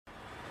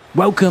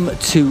Welcome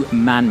to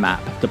Man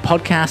Map, the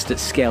podcast that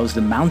scales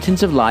the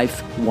mountains of life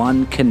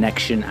one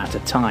connection at a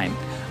time.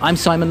 I'm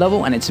Simon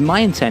Lovell, and it's my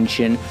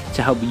intention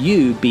to help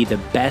you be the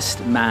best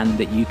man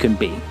that you can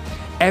be.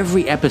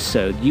 Every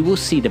episode, you will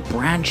see the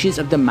branches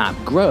of the map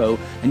grow,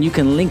 and you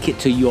can link it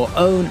to your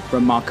own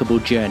remarkable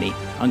journey,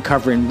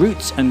 uncovering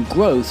roots and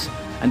growth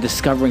and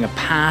discovering a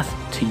path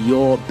to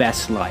your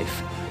best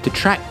life. To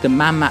track the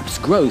Man Map's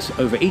growth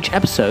over each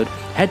episode,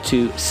 head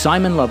to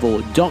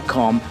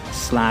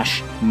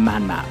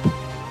simonlovell.com/manmap.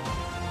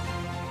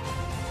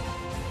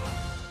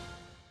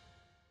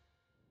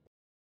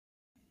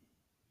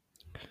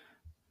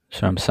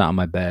 So I'm sat on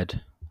my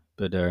bed,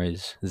 Buddha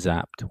is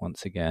zapped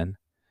once again,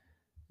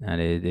 and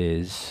it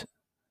is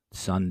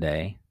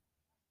Sunday,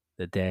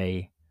 the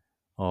day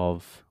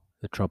of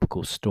the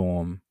tropical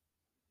storm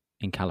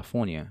in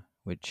California,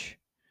 which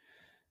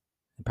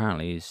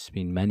apparently has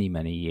been many,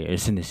 many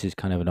years, and this is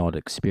kind of an odd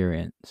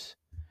experience.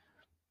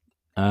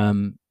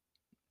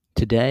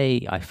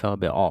 Today I felt a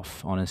bit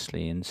off,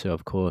 honestly, and so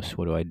of course,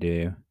 what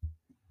do?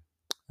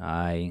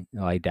 I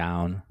lie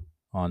down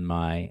on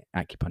my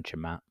acupuncture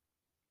mat,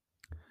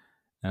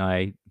 and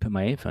I put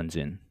my earphones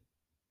in,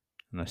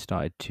 and I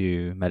started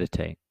to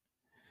meditate.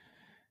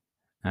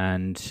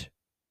 And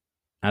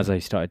as I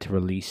started to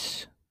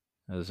release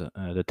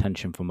the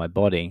tension from my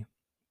body,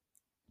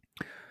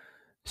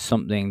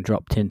 something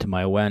dropped into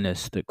my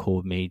awareness that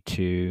called me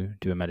to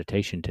do a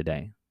meditation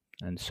today.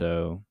 And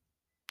so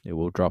it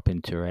will drop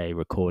into a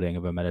recording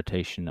of a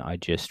meditation that I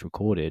just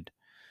recorded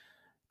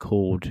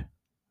called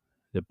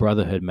the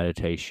Brotherhood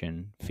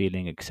meditation,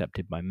 Feeling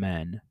Accepted by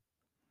Men,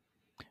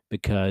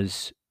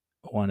 because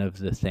one of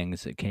the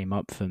things that came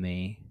up for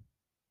me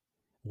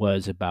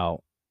was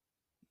about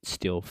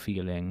still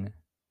feeling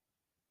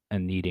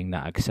and needing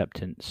that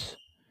acceptance,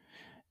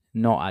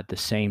 not at the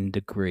same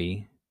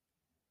degree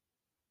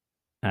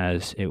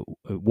as it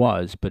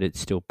was, but it's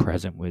still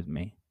present with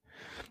me.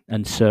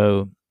 And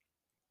so,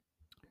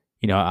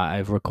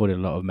 I've recorded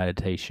a lot of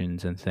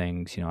meditations and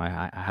things.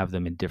 I have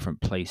them in different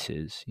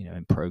places,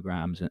 in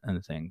programs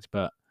and things.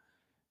 But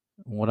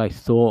what I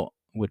thought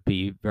would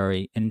be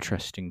very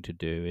interesting to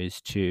do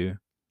is to,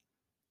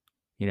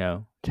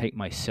 take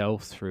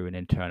myself through an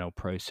internal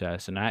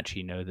process. And I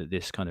actually know that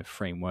this kind of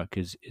framework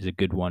is a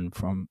good one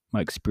from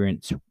my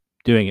experience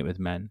doing it with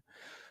men.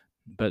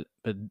 But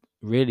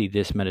really,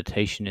 this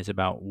meditation is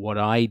about what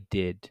I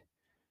did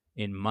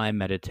in my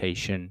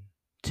meditation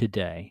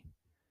today,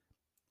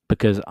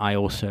 because I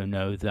also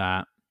know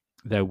that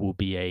there will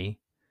be a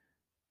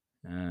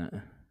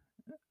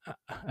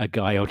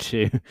guy or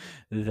two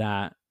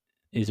that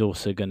is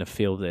also going to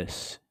feel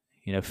this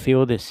in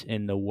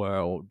the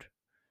world,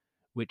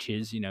 which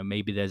is,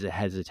 maybe there's a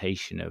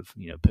hesitation of,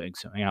 putting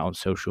something out on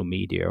social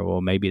media,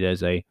 or maybe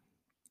there's a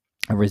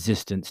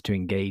resistance to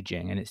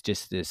engaging, and it's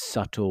just this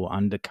subtle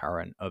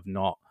undercurrent of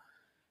not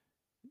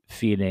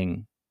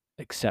feeling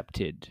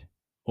accepted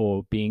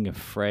or being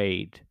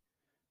afraid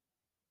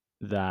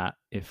that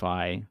if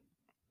I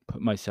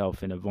put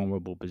myself in a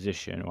vulnerable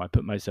position, or I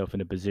put myself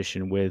in a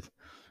position with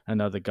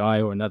another guy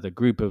or another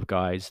group of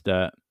guys,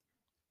 that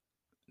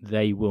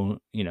they will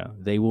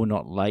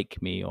not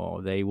like me,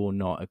 or they will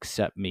not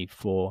accept me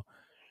for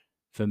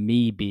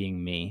me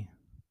being me.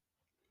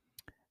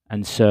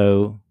 And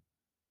so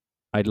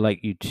I'd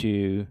like you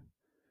to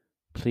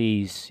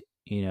please,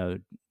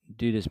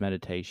 do this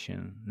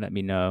meditation. Let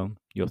me know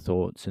your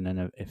thoughts, and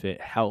then if it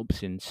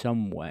helps in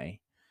some way,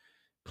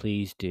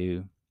 please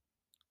do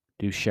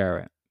share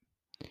it,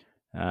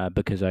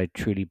 because I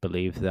truly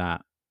believe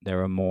that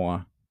there are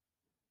more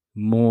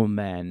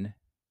men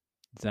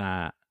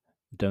that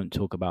don't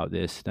talk about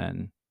this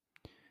than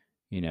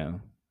we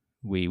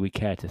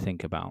care to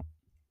think about.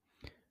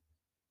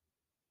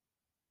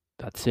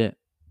 That's it.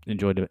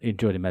 Enjoy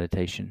the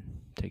meditation.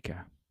 Take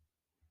care.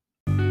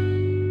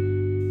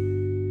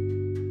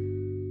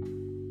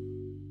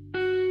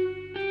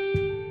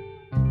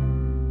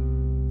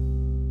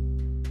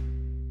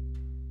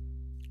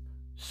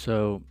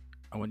 So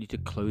I want you to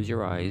close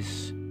your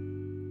eyes,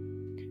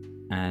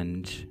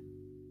 and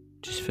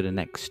just for the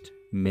next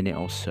minute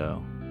or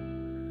so,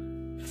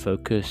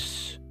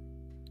 focus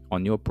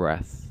on your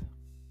breath.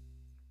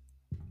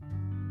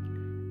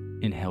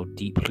 Inhale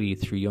deeply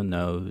through your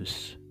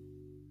nose,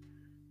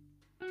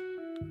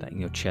 letting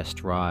your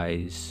chest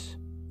rise,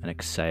 and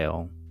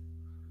exhale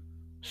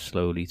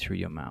slowly through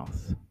your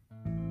mouth.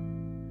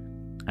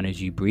 And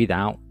as you breathe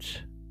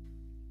out,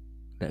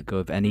 let go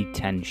of any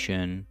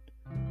tension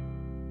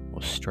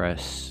or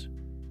stress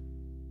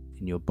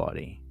in your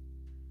body.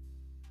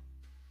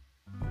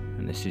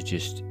 And this is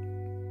just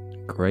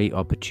a great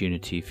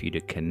opportunity for you to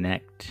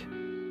connect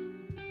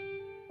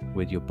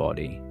with your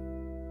body.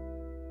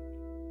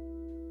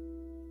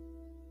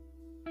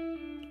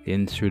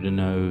 In through the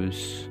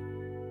nose,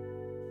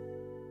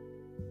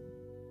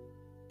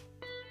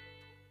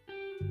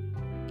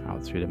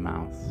 out through the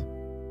mouth.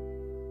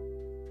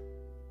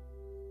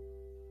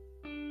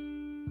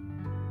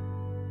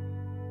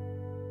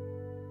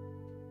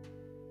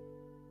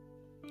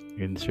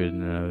 In through the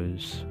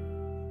nose,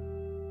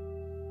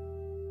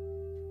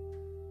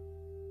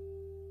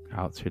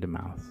 out through the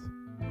mouth.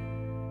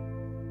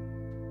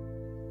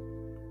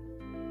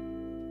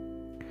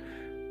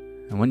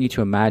 I want you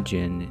to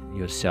imagine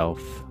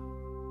yourself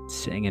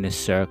sitting in a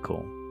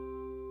circle,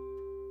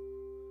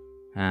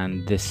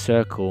 and this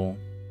circle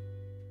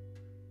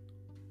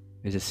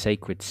is a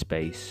sacred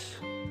space.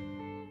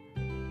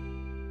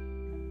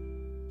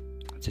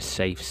 It's a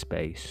safe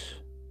space.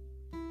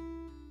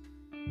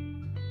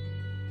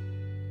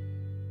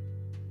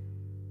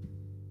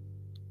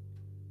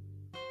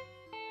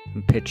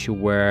 And picture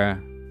where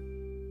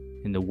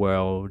in the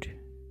world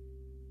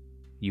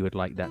you would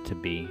like that to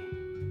be.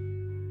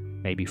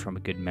 Maybe from a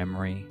good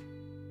memory.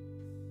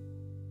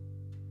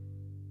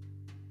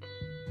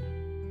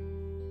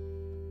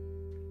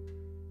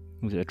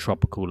 Is it a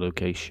tropical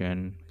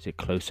location? Is it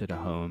closer to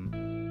home?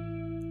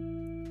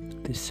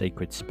 This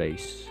sacred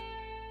space.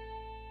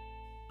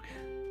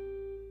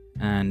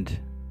 And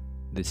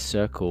this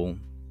circle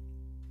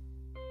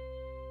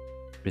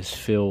is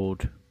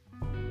filled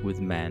with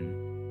men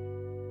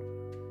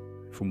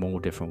from all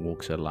different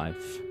walks of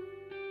life.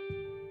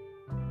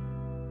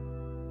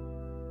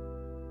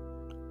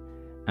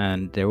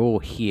 And they're all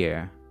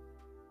here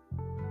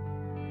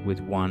with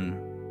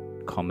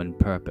one common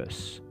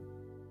purpose: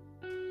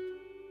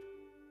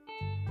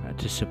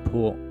 to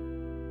support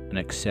and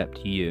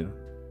accept you.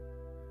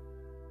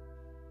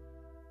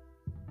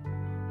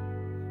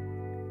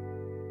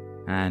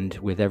 And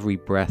with every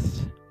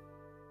breath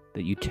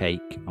that you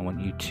take, I want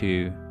you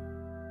to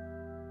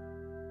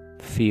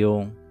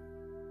feel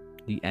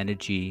the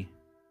energy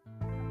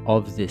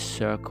of this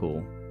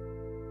circle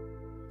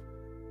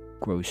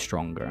grow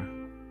stronger.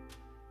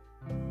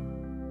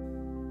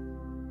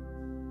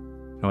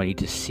 I want you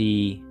to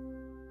see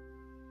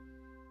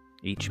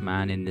each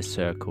man in this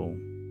circle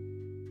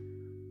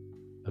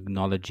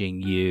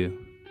acknowledging you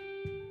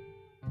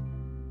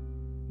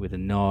with a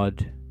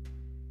nod,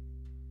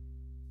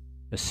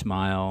 a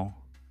smile,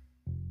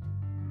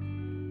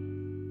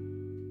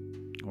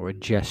 or a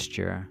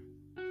gesture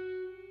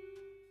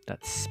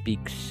that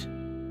speaks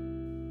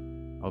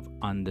of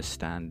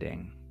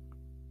understanding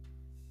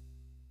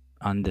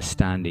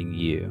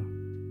you.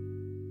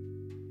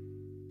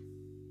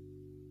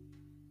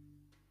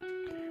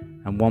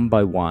 And one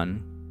by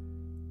one,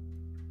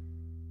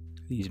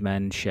 these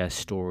men share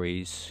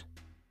stories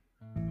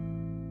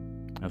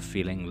of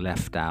feeling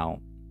left out,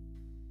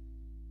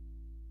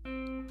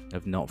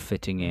 of not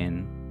fitting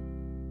in,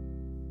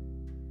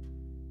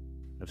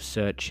 of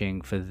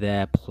searching for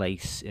their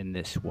place in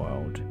this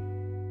world.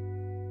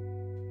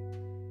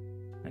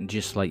 And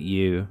just like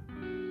you,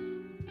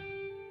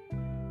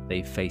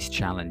 they face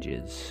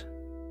challenges.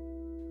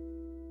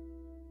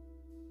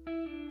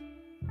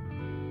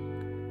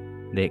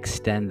 They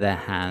extend their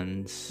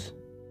hands,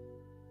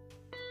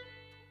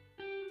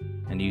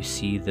 and you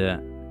see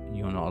that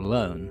you're not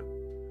alone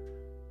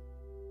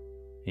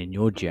in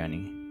your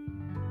journey.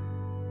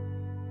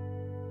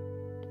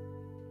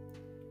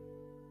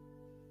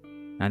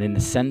 And in the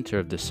center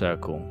of the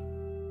circle,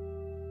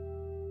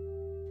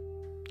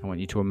 I want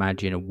you to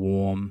imagine a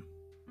warm,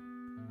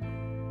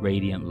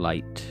 radiant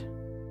light.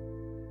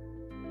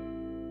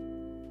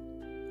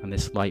 And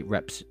this light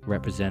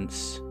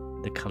represents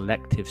the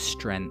collective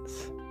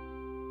strength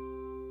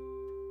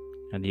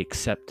and the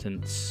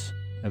acceptance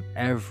of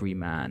every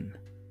man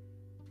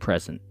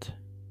present.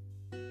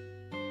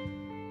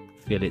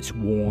 Feel its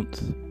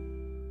warmth,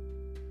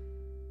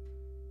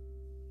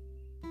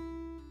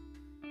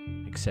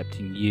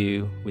 accepting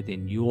you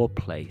within your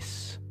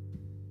place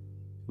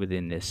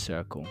within this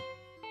circle.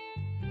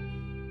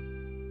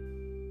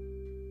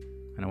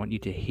 And I want you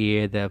to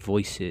hear their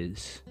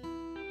voices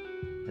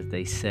as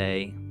they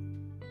say,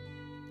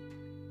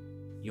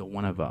 "You're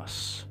one of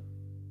us.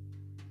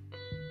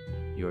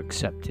 You're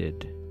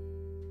accepted.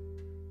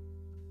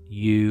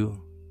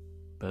 You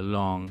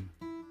belong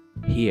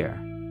here."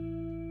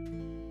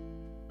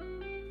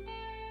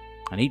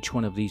 And each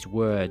one of these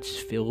words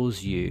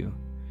fills you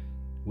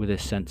with a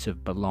sense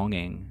of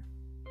belonging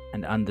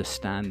and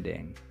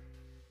understanding.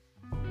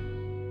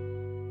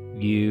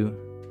 You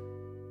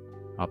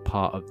are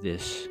part of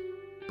this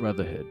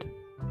brotherhood.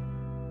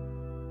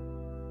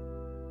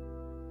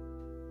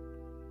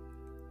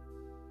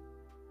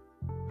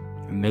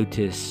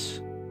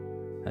 Notice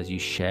as you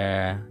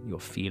share your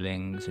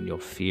feelings and your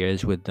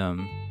fears with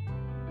them.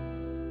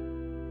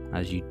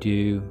 As you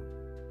do,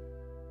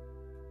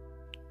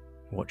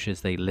 watch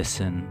as they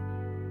listen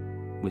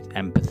with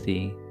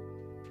empathy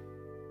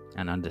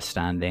and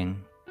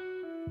understanding.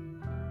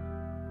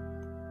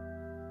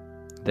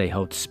 They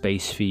hold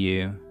space for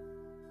you,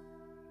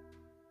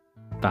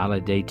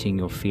 validating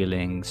your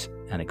feelings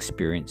and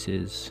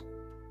experiences.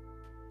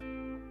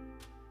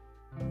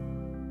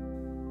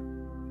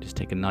 Just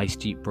take a nice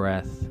deep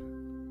breath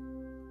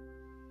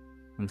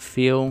and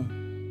feel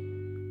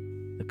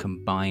the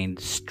combined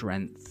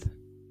strength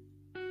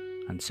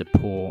and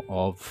support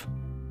of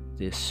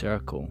this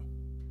circle.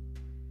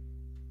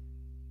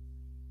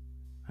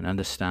 And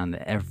understand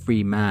that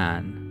every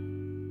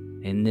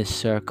man in this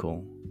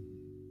circle,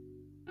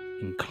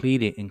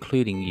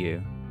 including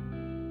you,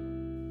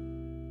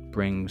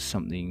 brings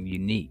something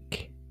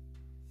unique,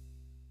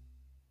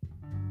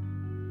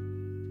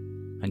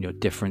 and your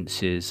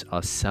differences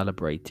are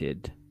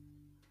celebrated,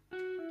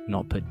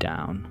 not put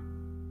down.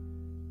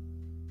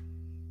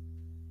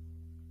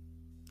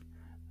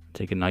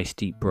 Take a nice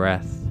deep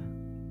breath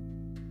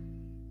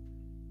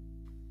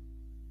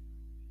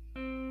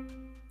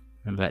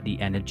and let the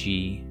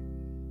energy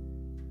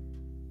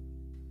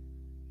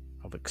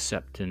of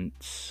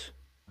acceptance,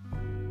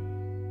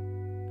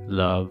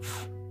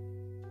 love,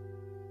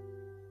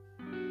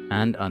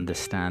 and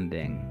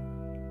understanding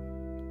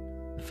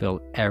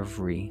fill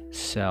every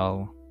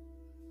cell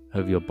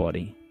of your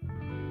body.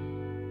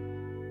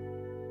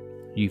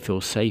 You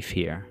feel safe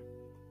here.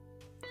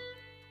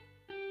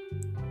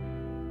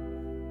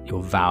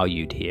 You're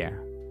valued here.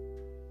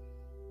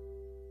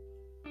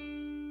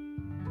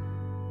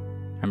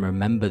 And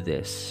remember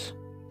this.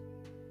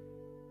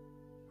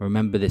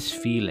 Remember this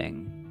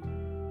feeling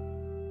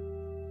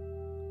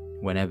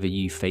whenever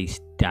you face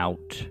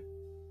doubt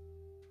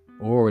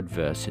or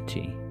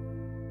adversity.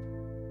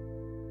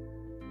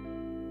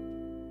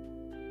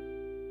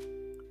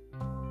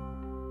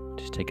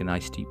 Just take a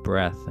nice deep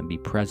breath and be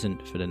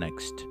present for the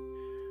next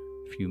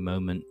few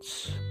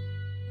moments,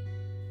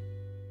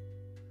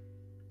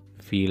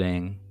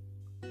 feeling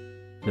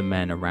the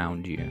men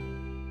around you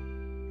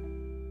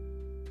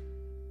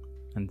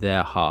and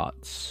their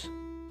hearts,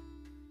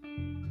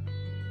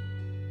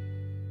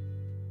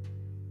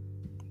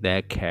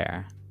 their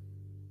care,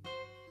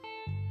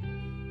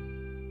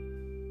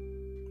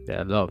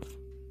 their love.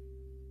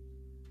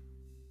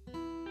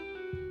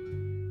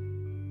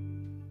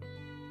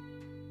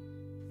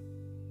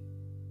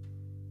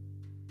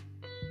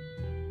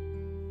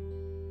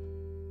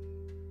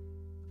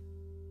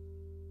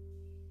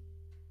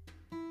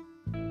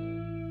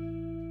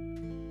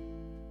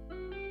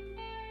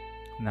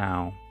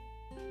 Now,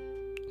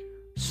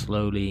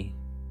 slowly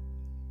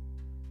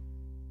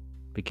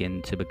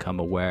begin to become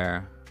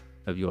aware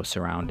of your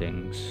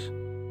surroundings.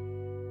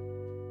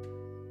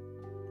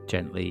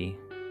 Gently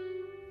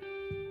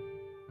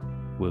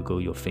wiggle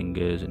your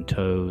fingers and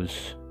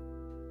toes.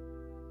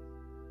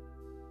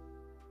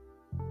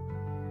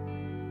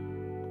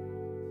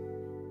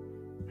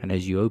 And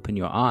as you open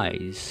your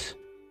eyes,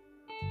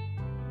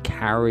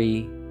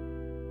 carry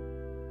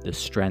the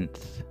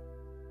strength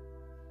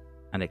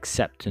and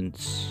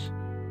acceptance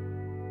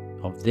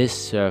of this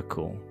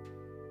circle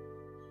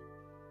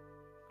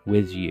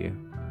with you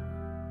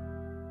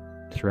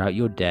throughout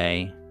your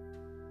day,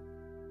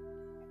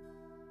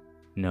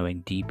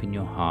 knowing deep in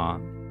your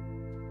heart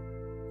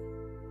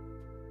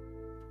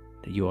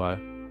that you are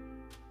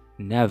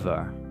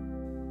never,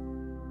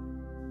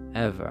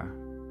 ever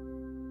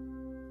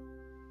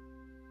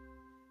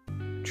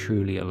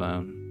truly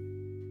alone.